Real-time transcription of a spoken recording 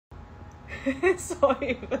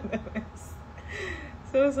Sorry for the mess.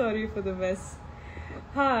 So sorry for the mess.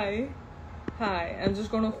 Hi. Hi. I'm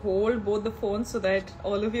just going to hold both the phones so that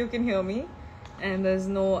all of you can hear me and there's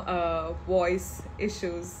no voice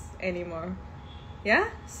issues anymore. Yeah?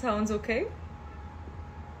 Sounds okay?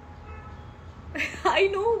 I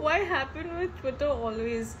know what happened with Twitter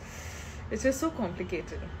always. It's just so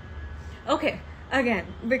complicated. Okay. Again,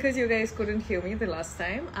 because you guys couldn't hear me the last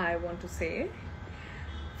time, I want to say,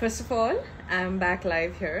 first of all, I'm back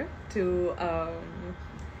live here to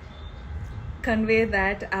convey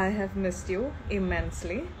that I have missed you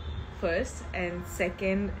immensely, first. And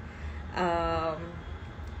second,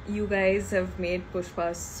 you guys have made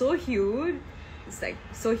Pushpa so huge. It's like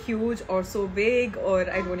so huge or so big,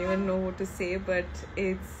 or I don't even know what to say, but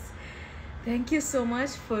it's... Thank you so much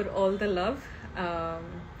for all the love.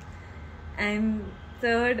 And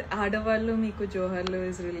third, Adavallu Meeku Joharlu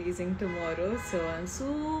is releasing tomorrow, so I'm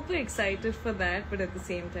super excited for that, but at the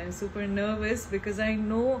same time super nervous because I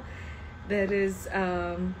know there is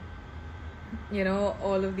all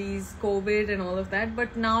of these COVID and all of that,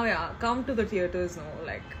 but now come to the theaters now.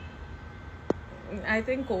 Like, I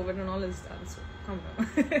think COVID and all is done, so come now.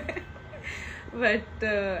 But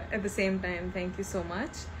at the same time, thank you so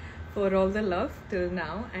much for all the love till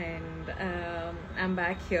now, and I'm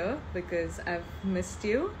back here because I've missed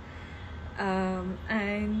you.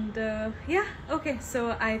 Okay,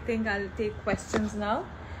 so I think I'll take questions now.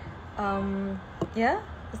 Yeah,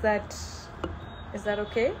 is that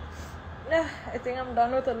okay? I think I'm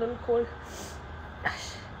done with a little cold.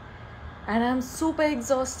 And I'm super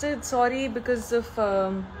exhausted. Sorry, because of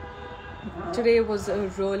today was a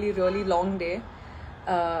really, really long day.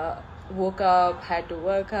 Woke up, had to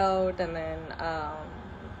work out, and then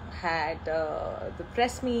had the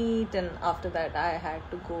press meet, and after that I had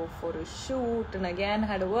to go for a shoot, and again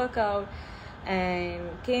had a workout, and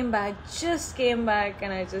came back,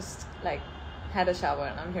 and I just had a shower,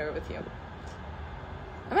 and I'm here with you.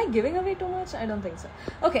 Am I giving away too much? I don't think so.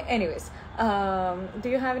 Okay, anyways, do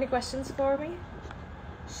you have any questions for me?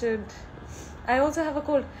 I also have a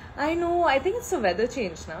cold. I know, I think it's the weather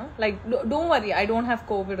change now. Don't worry, I don't have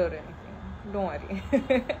COVID or anything. Don't worry.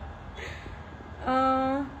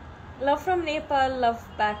 Love from Nepal, love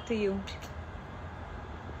back to you.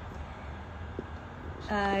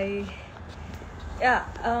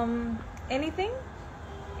 Anything?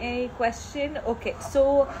 Any question? Okay,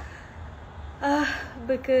 so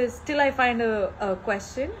because till I find a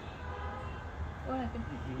question. What happened?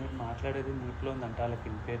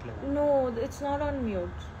 No, it's not on mute.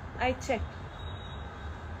 I checked.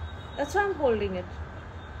 That's why I'm holding it.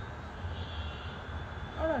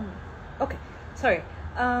 Not on mute. Okay, sorry.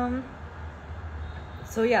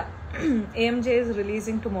 So yeah, AMJ is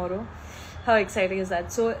releasing tomorrow. How exciting is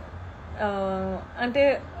that? So,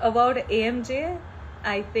 about AMJ,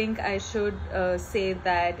 I think I should say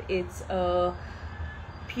that it's a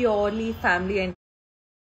purely family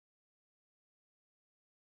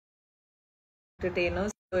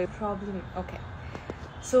entertainers. So problem. Okay.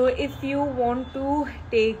 So if you want to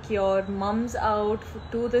take your mums out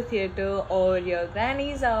to the theater, or your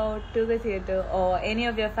grannies out to the theater, or any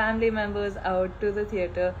of your family members out to the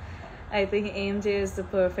theater, I think AMJ is the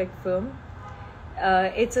perfect film.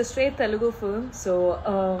 It's a straight Telugu film, so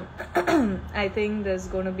I think there's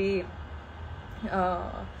going to be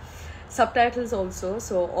subtitles also,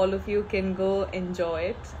 so all of you can go enjoy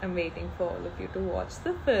it. I'm waiting for all of you to watch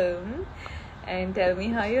the film and tell me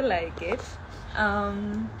how you like it.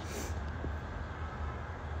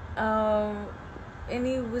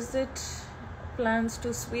 Any visit plans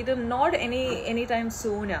to Sweden? Not anytime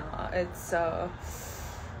soon. It's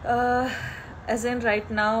as in right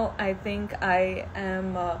now, I think I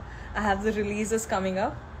have the releases coming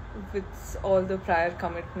up with all the prior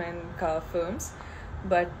commitment films,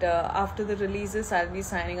 but after the releases I'll be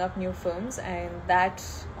signing up new films, and that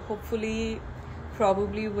hopefully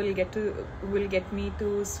probably will get me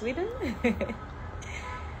to Sweden.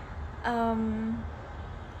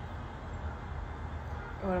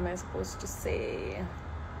 What am I supposed to say?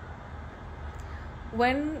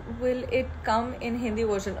 When will it come in Hindi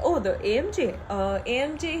version? Oh, the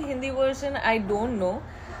AMJ Hindi version, I don't know.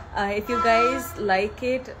 If you guys like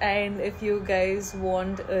it and if you guys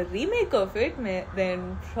want a remake of it,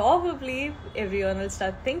 then probably everyone will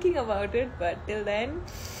start thinking about it. But till then,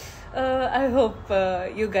 I hope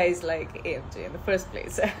you guys like AMJ in the first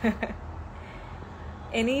place.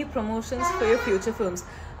 Any promotions for your future films?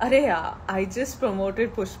 I just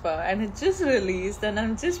promoted Pushpa and it just released, and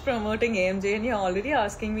I'm just promoting AMJ, and you're already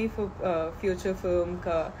asking me for future film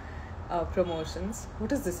promotions.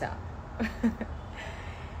 What is this app?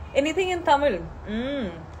 Anything in Tamil?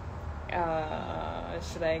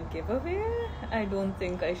 Should I give away? I don't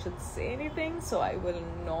think I should say anything, so I will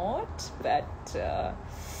not. But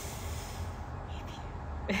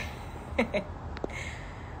maybe.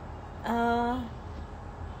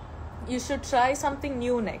 You should try something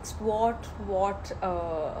new next. What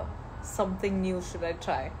something new should I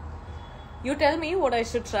try? You tell me what I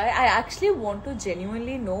should try. I actually want to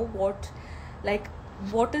genuinely know what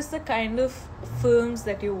is the kind of films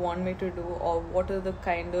that you want me to do, or what are the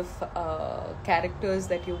kind of characters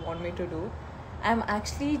that you want me to do. I'm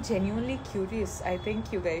actually genuinely curious. I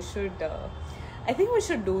think you guys should I think we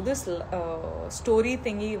should do this story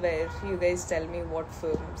thingy where you guys tell me what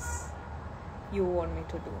films you want me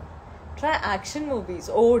to do. Try action movies.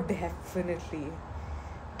 Oh, definitely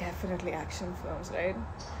action films, right?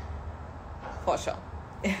 For sure.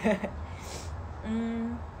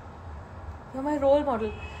 You're my role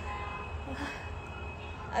model.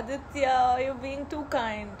 Aditya, you're being too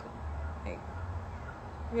kind. Like,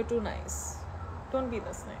 you're too nice. Don't be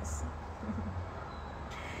this nice.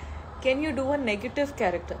 Can you do a negative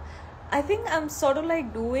character? I think I'm sort of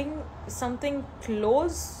like doing something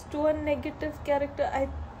close to a negative character. I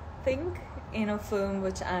think in a film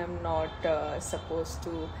which I'm not supposed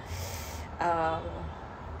to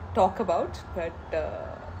talk about, but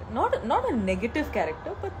not a negative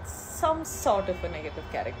character, but some sort of a negative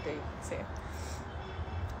character, you could say.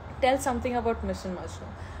 Tell something about Mission Majnu.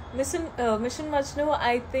 Mission Majnu,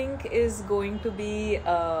 I think, is going to be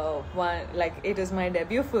it is my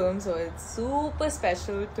debut film, so it's super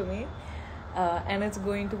special to me, and it's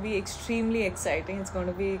going to be extremely exciting. It's going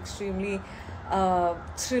to be extremely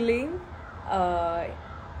thrilling.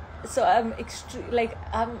 So I'm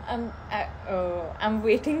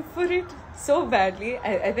waiting for it so badly.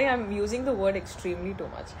 I think I'm using the word extremely too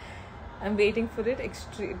much. I'm waiting for it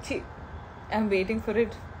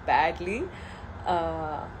badly.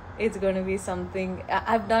 It's going to be something.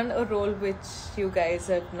 I've done a role which you guys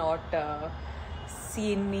have not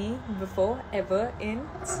seen me before ever in,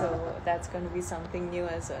 so that's going to be something new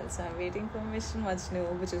as well. So I'm waiting for Mission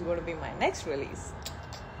Majnu, which is going to be my next release.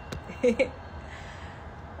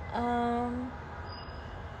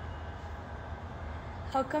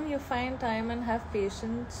 How come you find time and have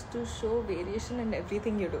patience to show variation in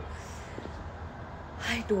everything you do?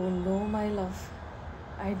 I don't know, my love.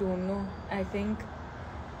 I don't know. I think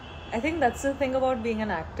that's the thing about being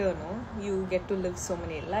an actor, no? You get to live so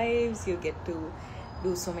many lives, you get to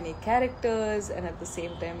do so many characters, and at the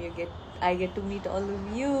same time I get to meet all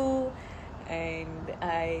of you, and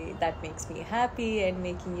that makes me happy, and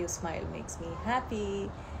making you smile makes me happy.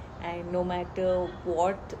 And no matter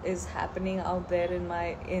what is happening out there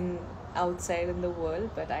outside in the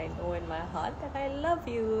world, but I know in my heart that I love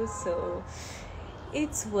you, so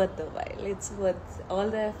it's worth the while. It's worth all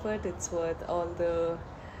the effort. It's worth all the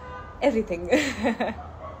everything.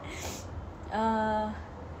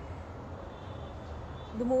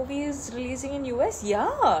 The movie is releasing in US.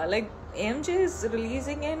 Yeah, like AMJ is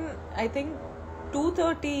releasing in, I think,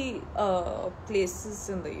 230 places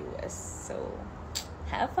in the US. So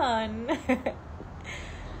have fun.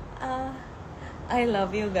 I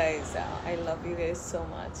love you guys. I love you guys so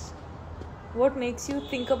much. What makes you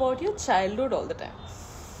think about your childhood all the time?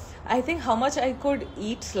 I think how much I could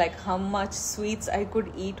eat, like how much sweets I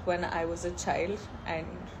could eat when I was a child, and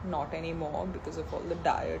not anymore because of all the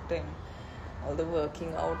diet and all the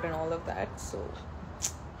working out and all of that. So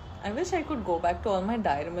I wish I could go back to all my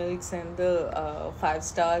Dairy Milks and the 5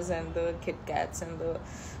 stars and the Kit Kats and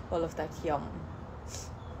all of that yum.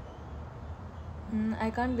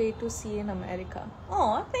 I can't wait to see in America.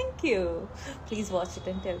 Oh, thank you. Please watch it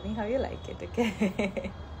and tell me how you like it,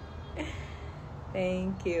 okay?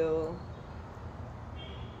 Thank you.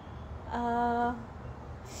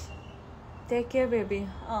 Take care, baby.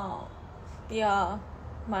 Oh, yeah.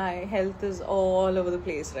 My health is all over the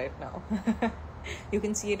place right now. You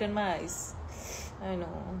can see it in my eyes. I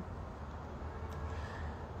know.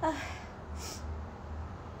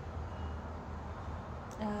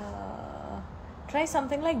 Try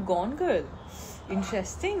something like Gone Girl.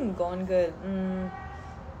 Interesting, Gone Girl.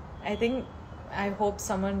 I hope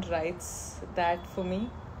someone writes that for me.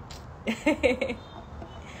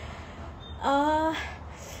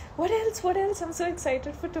 What else? I'm so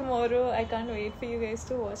excited for tomorrow. I can't wait for you guys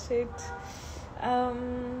to watch it.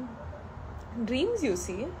 Dreams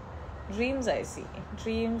I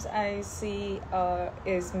see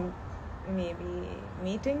is maybe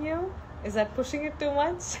meeting you. Is that pushing it too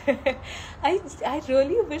much? I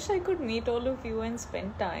really wish I could meet all of you and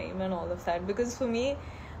spend time and all of that, because for me,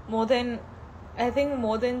 more than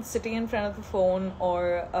sitting in front of the phone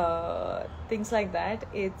or things like that,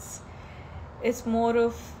 it's more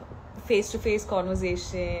of face-to-face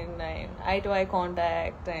conversation and eye-to-eye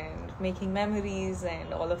contact and making memories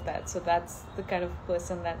and all of that. So that's the kind of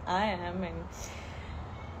person that I am,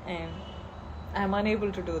 and I'm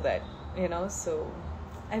unable to do that, so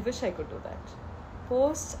I wish I could do that.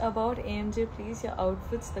 Post about AMJ, please. Your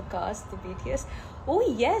outfits, the cast, the BTS. Oh,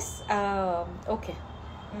 yes. Okay.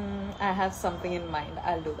 I have something in mind.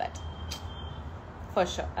 I'll do that. For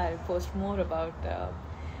sure. I'll post more about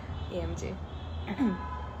AMJ.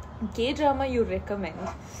 K-drama you recommend?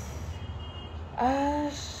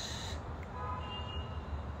 There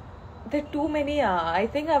are too many. I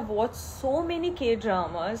think I've watched so many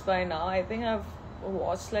K-dramas by now. I think I've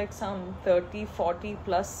watched like some 30, 40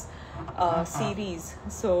 plus series.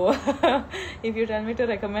 So if you tell me to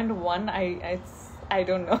recommend one, I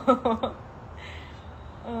don't know.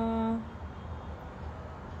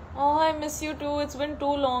 Oh, I miss you too. It's been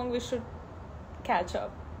too long. We should catch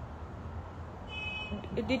up.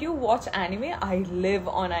 Did you watch anime? I live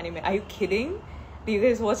on anime. Are you kidding? Do you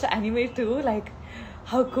guys watch anime too? Like,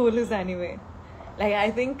 how cool is anime? Like, I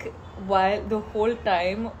think the whole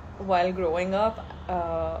time while growing up,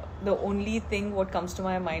 the only thing what comes to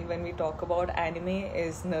my mind when we talk about anime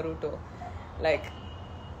is Naruto. Like,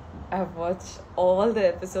 I've watched all the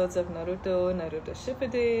episodes of Naruto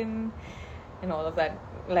Shippuden, and all of that.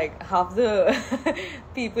 Like, half the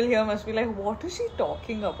people here must be like, what is she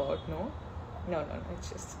talking about? No,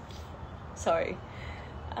 it's just, sorry.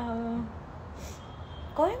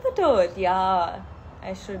 Coimbatore, yeah,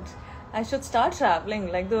 I should start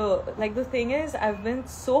traveling. Like the thing is, I've been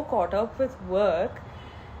so caught up with work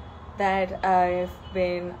that I've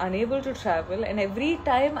been unable to travel, and every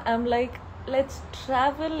time I'm like, let's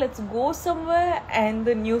travel, let's go somewhere, and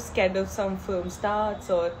the new schedule of some film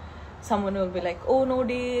starts, or someone will be like, oh, no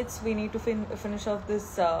dates, we need to finish off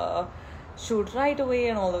this shoot right away,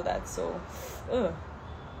 and all of that. So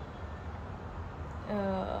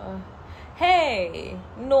hey,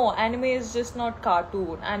 no, anime is just not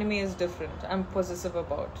cartoon. Anime is different. I'm possessive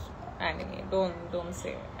about anime. Don't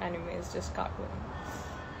say anime is just cartoon.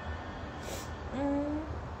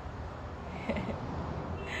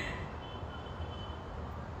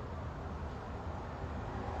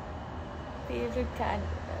 Favorite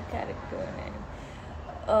character in anime?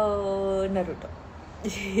 Naruto.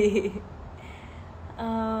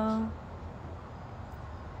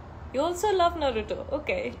 You also love Naruto.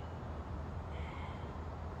 Okay.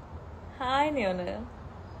 Hi, Neonel.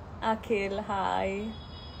 Akhil, hi.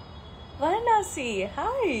 Varanasi,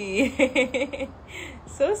 hi.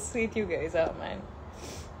 So sweet you guys are, man.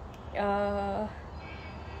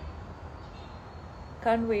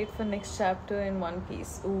 Can't wait for next chapter in One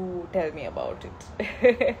Piece. Ooh, tell me about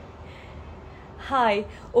it. Hi.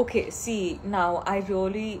 Okay, see, now I'm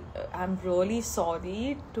really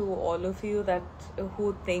sorry to all of you that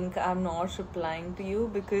who think I'm not replying to you,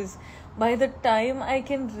 because by the time I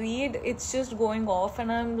can read, it's just going off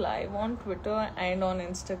and I'm live on Twitter and on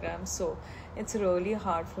Instagram. So it's really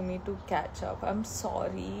hard for me to catch up. I'm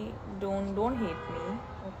sorry. Don't hate me.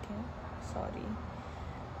 Okay? Sorry.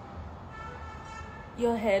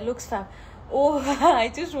 Your hair looks fab. Oh, I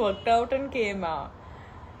just worked out and came out.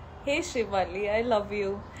 Hey Shivali, I love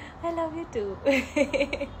you. I love you too.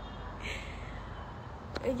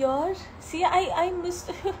 See, I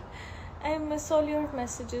miss I miss all your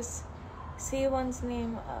messages. Say one's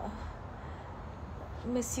name.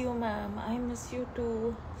 Miss you, ma'am. I miss you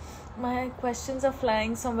too. My questions are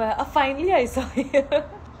flying somewhere. Finally I saw you.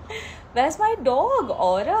 Where's my dog?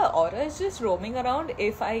 Aura is just roaming around.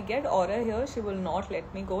 If I get Aura here, she will not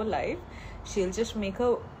let me go live. She'll just make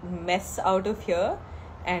a mess out of here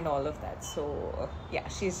and all of that. So yeah,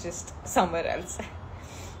 she's just somewhere else.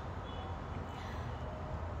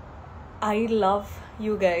 I love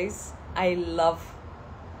you guys. I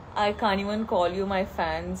can't even call you my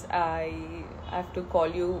fans. I have to call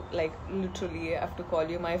you, like, literally I have to call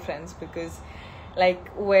you my friends, because like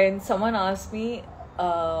when someone asks me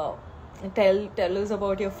tell us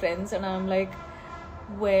about your friends, and I'm like,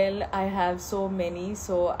 well, I have so many,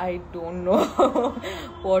 so I don't know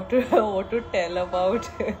what to tell about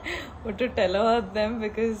them,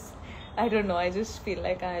 because I don't know, I just feel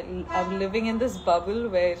like I'm living in this bubble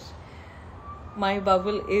where my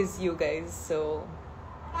bubble is you guys. So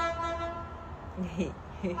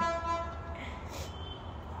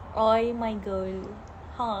oi, my girl,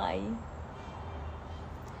 hi.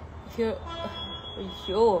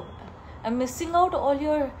 Yo, I'm missing out all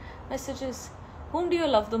your messages. Whom do you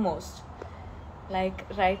love the most? Like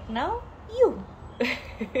right now, you.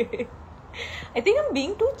 I think I'm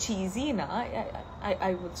being too cheesy now.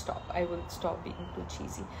 I will stop. I will stop being too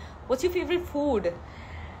cheesy. What's your favorite food?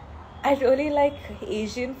 I really like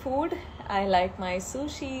Asian food. I like my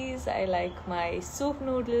sushis. I like my soup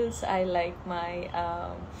noodles. I like my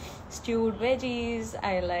stewed veggies.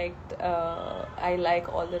 I like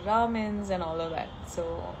all the ramens and all of that.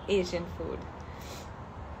 So Asian food.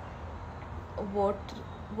 What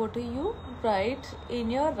What do you write in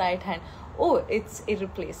your right hand? Oh, it's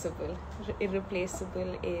irreplaceable.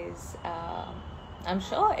 Irreplaceable is. I'm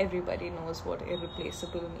sure everybody knows what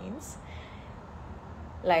irreplaceable means.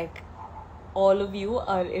 Like, all of you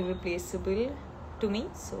are irreplaceable to me,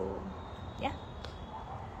 so yeah.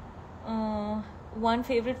 One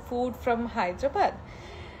favorite food from Hyderabad,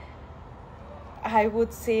 I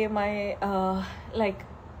would say my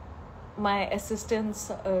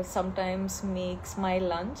assistants sometimes makes my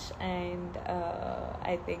lunch, and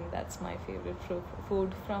I think that's my favorite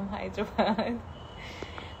food from Hyderabad.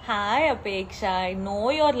 Hi Apeksha, I know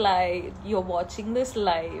you're watching this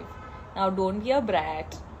live. Now don't be a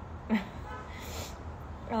brat.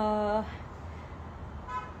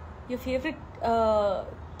 Your favorite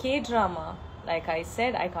K-drama? Like I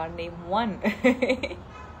said, I can't name one.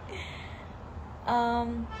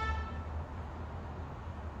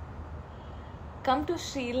 Come to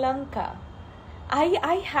Sri Lanka.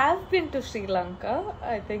 I have been to Sri Lanka.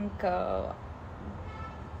 I think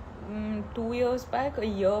 2 years back, a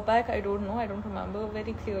year back. I don't know. I don't remember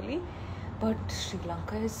very clearly. But Sri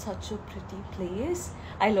Lanka is such a pretty place.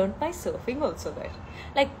 I learned my surfing also there.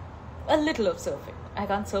 Like, a little of surfing. I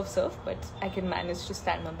can't surf, but I can manage to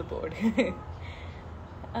stand on the board.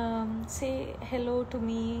 Say hello to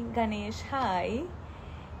me, Ganesh. Hi.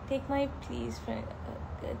 Take my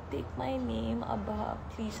name, Abha,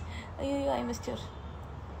 please. I missed your...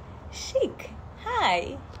 Sheikh.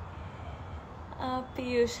 Hi.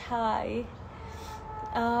 Piyush, hi.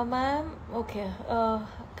 Ma'am, okay.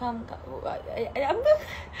 Come.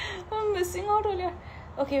 I'm missing out earlier.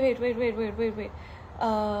 Okay, wait.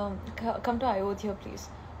 Come to Ayodhya, please.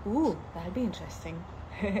 Ooh, that'll be interesting.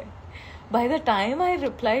 By the time I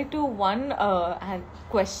reply to one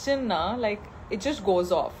question, like, it just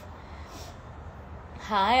goes off.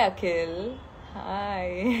 Hi, Akhil.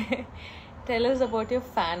 Hi. Tell us about your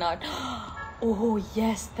fan art. Oh,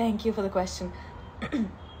 yes. Thank you for the question.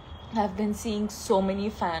 I've been seeing so many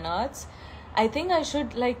fan arts. I think I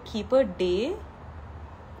should keep a day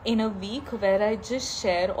in a week where I just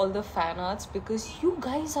share all the fan arts, because you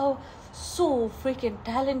guys are so freaking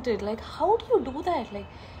talented. How do you do that?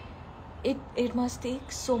 It must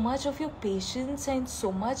take so much of your patience and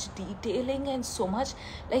so much detailing and so much,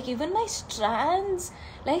 even my strands,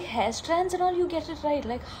 hair strands and all, you get it right.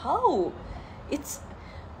 How? It's,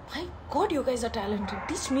 my God, you guys are talented.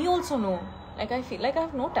 Teach me also. No, I feel like I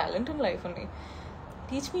have no talent in life only.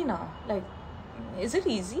 Teach me now. Is it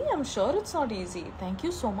easy? I'm sure it's not easy. Thank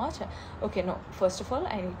you so much. Okay, no, first of all,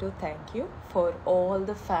 I need to thank you for all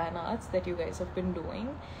the fan arts that you guys have been doing.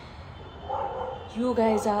 You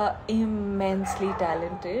guys are immensely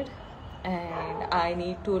talented, and I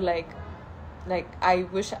need to I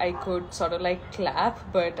wish I could sort of clap,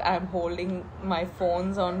 but I'm holding my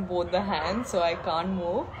phones on both the hands, so I can't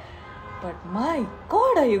move. But my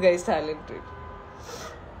God, are you guys talented?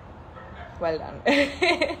 Well done.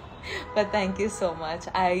 But thank you so much.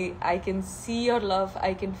 I can see your love.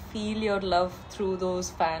 I can feel your love through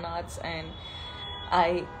those fan arts, and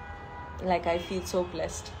I feel so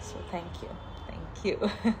blessed. So thank you.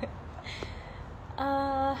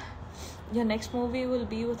 Your next movie will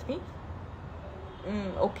be with me?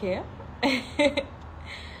 Okay.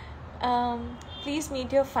 Please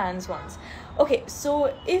meet your fans once. Okay,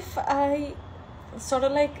 so if I sort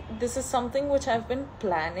of this is something which I've been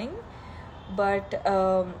planning, but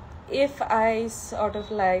if I sort of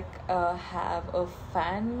have a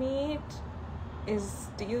fan meet,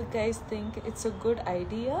 do you guys think it's a good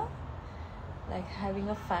idea? Having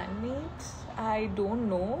a fan meet? I don't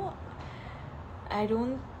know. I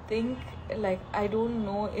don't think, I don't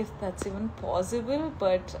know if that's even possible,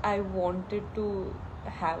 but I wanted to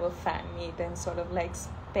have a fan meet and sort of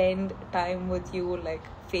spend time with you,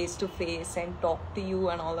 face to face, and talk to you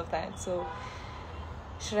and all of that. So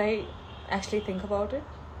should I actually think about it?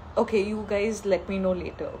 Okay, you guys let me know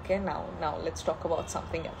later. Okay, now let's talk about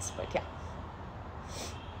something else. But yeah,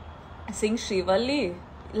 sing Srivalli.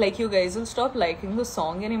 You guys will stop liking the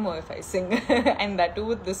song anymore if I sing. And that too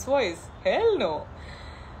with this voice. Hell no.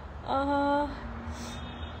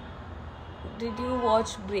 Did you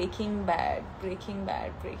watch Breaking Bad?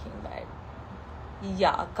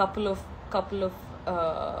 Yeah, couple of couple of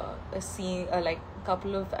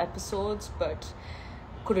episodes, but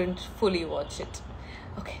couldn't fully watch it.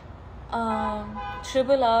 Okay.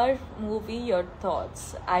 Triple R movie, your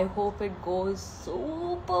thoughts. I hope it goes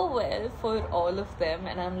super well for all of them,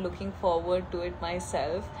 and I'm looking forward to it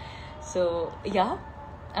myself. So, yeah,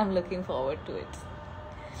 I'm looking forward to it.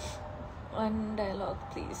 One dialogue,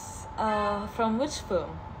 please. From which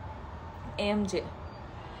film? AMJ.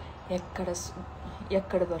 ఎక్కడ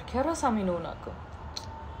ఎక్కడ దొరికారో సమీ నువ్వు నాకు.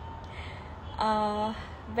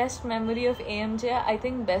 Best memory of AMJ, I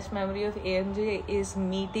think best memory of AMJ is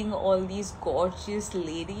meeting all these gorgeous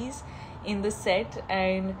ladies in the set,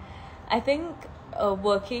 and I think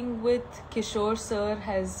working with Kishore sir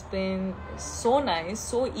has been so nice,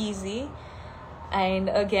 so easy. And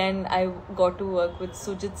again, I got to work with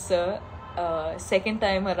Sujit sir second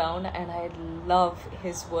time around, and I love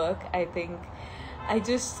his work. I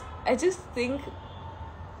just think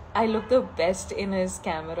I look the best in his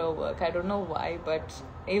camera work. I don't know why, but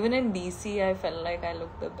even in DC, I felt like I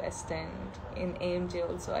look the best, and in AMJ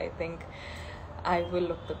also, I think I will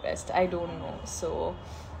look the best. I don't know. So,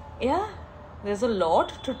 yeah, there's a lot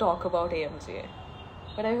to talk about AMJ.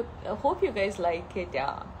 But I hope you guys like it,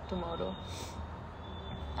 yeah, tomorrow.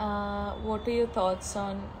 What are your thoughts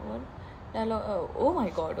on what? Oh my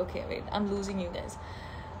god, okay, wait, I'm losing you guys.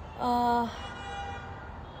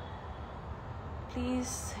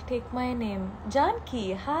 Please take my name. Janki,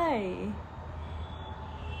 hi.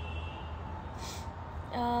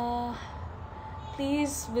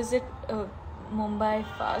 Please visit Mumbai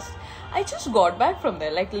fast. I just got back from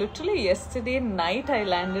there. Like literally yesterday night I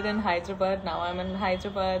landed in Hyderabad. Now I'm in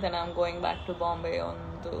Hyderabad and I'm going back to Bombay on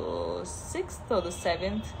the 6th or the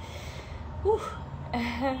 7th.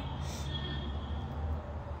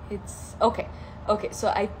 It's okay. Okay, so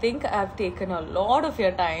I think I've taken a lot of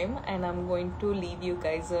your time and I'm going to leave you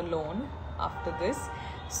guys alone after this.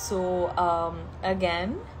 So, again,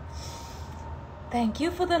 thank you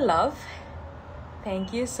for the love. Thank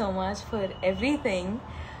you so much for everything.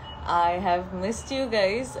 I have missed you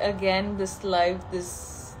guys. Again, this live, this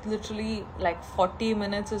literally like 40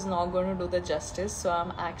 minutes is not going to do the justice. So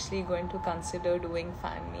I'm actually going to consider doing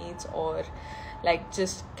fan meets or like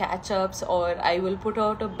just catch-ups, or I will put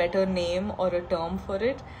out a better name or a term for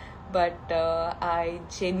it. But I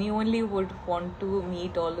genuinely would want to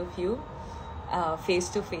meet all of you face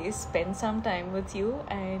to face, spend some time with you,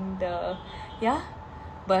 and yeah.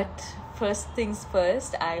 But first things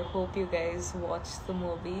first, I hope you guys watch the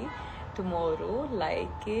movie tomorrow,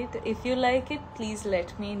 like it. If you like it, please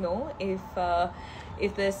let me know.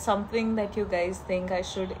 If there's something that you guys think I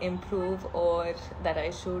should improve or that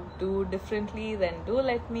I should do differently, then do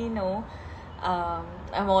let me know.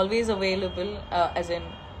 I'm always available, as in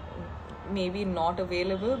maybe not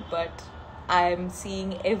available, but I'm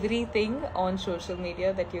seeing everything on social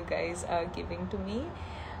media that you guys are giving to me,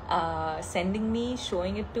 sending me,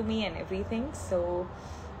 showing it to me and everything. So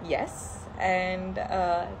yes, and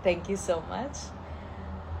thank you so much.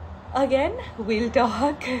 Again, we'll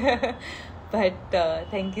talk. But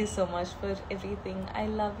thank you so much for everything. I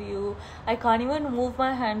love you. I can't even move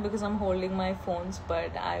my hand because I'm holding my phones,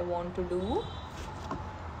 but I want to do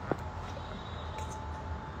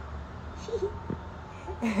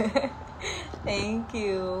thank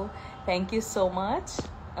you so much.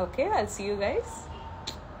 Okay, I'll see you guys.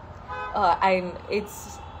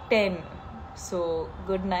 It's 10, so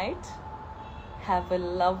good night. Have a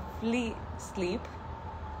lovely sleep,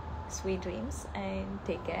 sweet dreams, and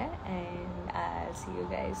take care, and I'll see you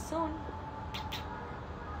guys soon.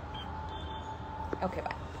 Okay,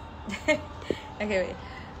 bye. Okay, wait,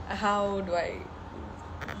 how do I